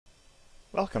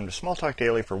Welcome to Smalltalk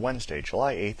Daily for Wednesday,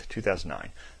 July 8th,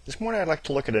 2009. This morning I'd like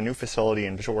to look at a new facility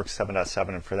in VisualWorks 7.7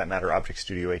 and for that matter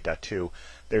ObjectStudio 8.2.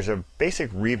 There's a basic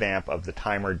revamp of the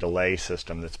timer delay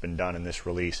system that's been done in this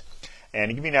release. And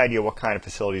to give you an idea what kind of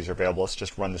facilities are available, let's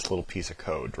just run this little piece of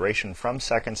code. Duration from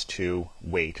seconds to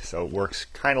wait. So it works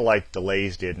kind of like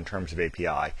delays did in terms of API.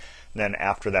 And then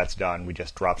after that's done, we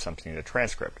just drop something in the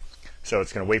transcript. So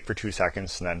it's going to wait for 2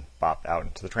 seconds and then pop out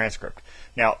into the transcript.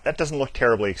 Now, that doesn't look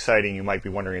terribly exciting. You might be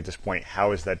wondering at this point,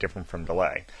 how is that different from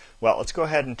delay? Well, let's go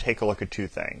ahead and take a look at two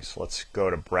things. Let's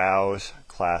go to Browse,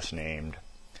 class named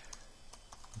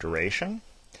Duration.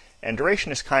 And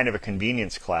duration is kind of a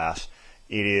convenience class.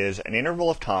 It is an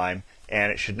interval of time,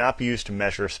 and it should not be used to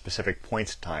measure specific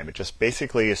points of time. It just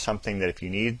basically is something that if you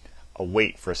need a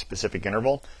wait for a specific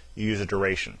interval, you use a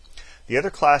duration. The other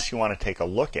class you want to take a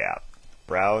look at,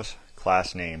 Browse,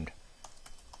 class named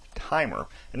Timer.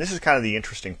 And this is kind of the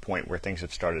interesting point where things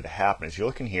have started to happen. As you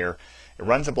look in here, it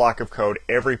runs a block of code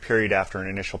every period after an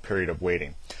initial period of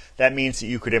waiting. That means that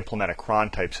you could implement a cron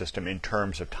type system in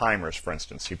terms of timers, for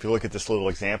instance. If you look at this little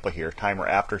example here, timer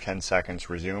after 10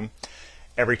 seconds, resume.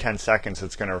 Every 10 seconds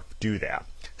it's going to do that.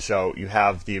 So you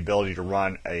have the ability to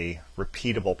run a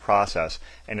repeatable process,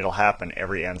 and it'll happen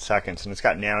every n seconds, and it's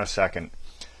got nanosecond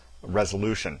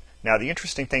resolution. Now the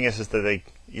interesting thing is that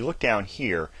you look down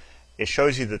here, it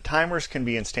shows you that timers can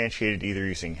be instantiated either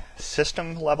using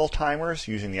system level timers,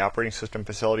 using the operating system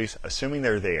facilities, assuming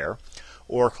they're there,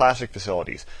 or classic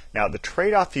facilities. Now the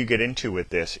trade-off you get into with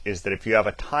this is that if you have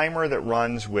a timer that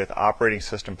runs with operating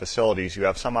system facilities, you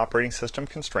have some operating system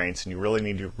constraints and you really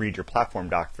need to read your platform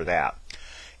doc for that.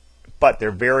 But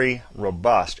they're very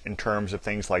robust in terms of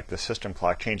things like the system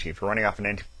clock changing. If you're running off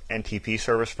an NTP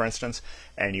service, for instance,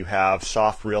 and you have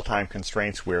soft real-time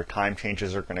constraints where time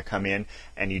changes are going to come in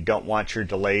and you don't want your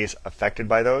delays affected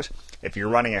by those, if you're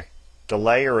running a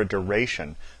delay or a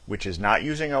duration which is not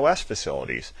using OS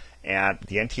facilities and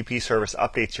the NTP service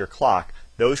updates your clock,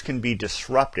 those can be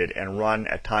disrupted and run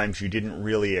at times you didn't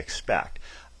really expect.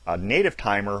 A native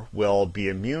timer will be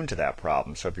immune to that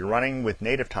problem. So if you're running with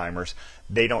native timers,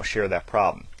 they don't share that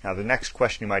problem. Now the next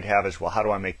question you might have is, well, how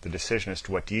do I make the decision as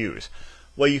to what to use?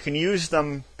 Well, you can use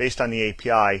them based on the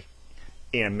API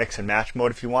in a mix and match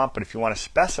mode if you want, but if you want to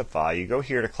specify, you go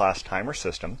here to class timer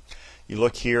system, you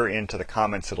look here into the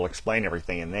comments, it'll explain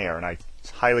everything in there, and I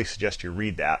highly suggest you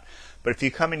read that. But if you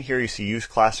come in here, you see use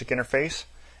classic interface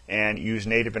and use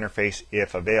native interface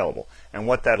if available. And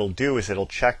what that'll do is it'll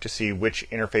check to see which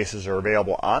interfaces are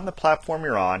available on the platform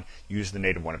you're on, use the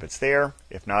native one if it's there,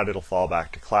 if not it'll fall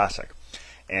back to classic.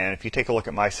 And if you take a look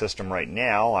at my system right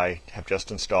now, I have just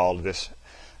installed this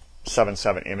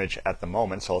 7.7 image at the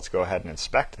moment, so let's go ahead and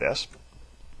inspect this.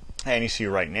 And you see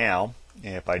right now,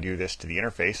 if I do this to the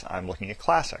interface, I'm looking at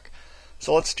classic.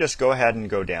 So let's just go ahead and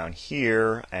go down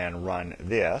here and run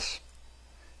this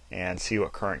and see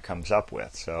what current comes up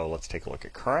with. So let's take a look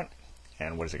at current,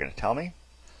 and what is it going to tell me?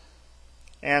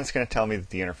 And it's going to tell me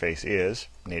that the interface is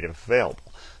native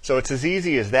available. So it's as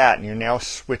easy as that, and you now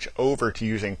switch over to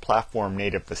using platform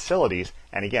native facilities,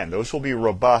 and again, those will be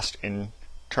robust in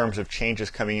terms of changes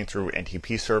coming in through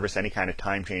NTP service, any kind of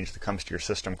time change that comes to your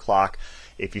system clock.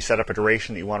 If you set up a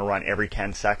duration that you want to run every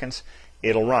 10 seconds,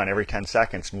 it'll run every 10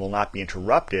 seconds and will not be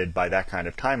interrupted by that kind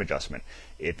of time adjustment.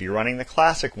 If you're running the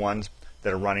classic ones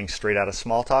that are running straight out of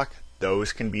Smalltalk,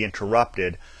 those can be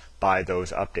interrupted by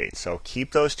those updates. So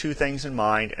keep those two things in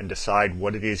mind and decide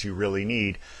what it is you really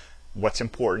need, what's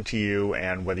important to you,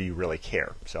 and whether you really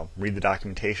care. So read the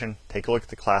documentation, take a look at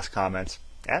the class comments,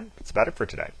 and that's about it for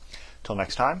today. Till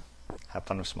next time, have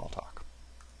fun with Smalltalk.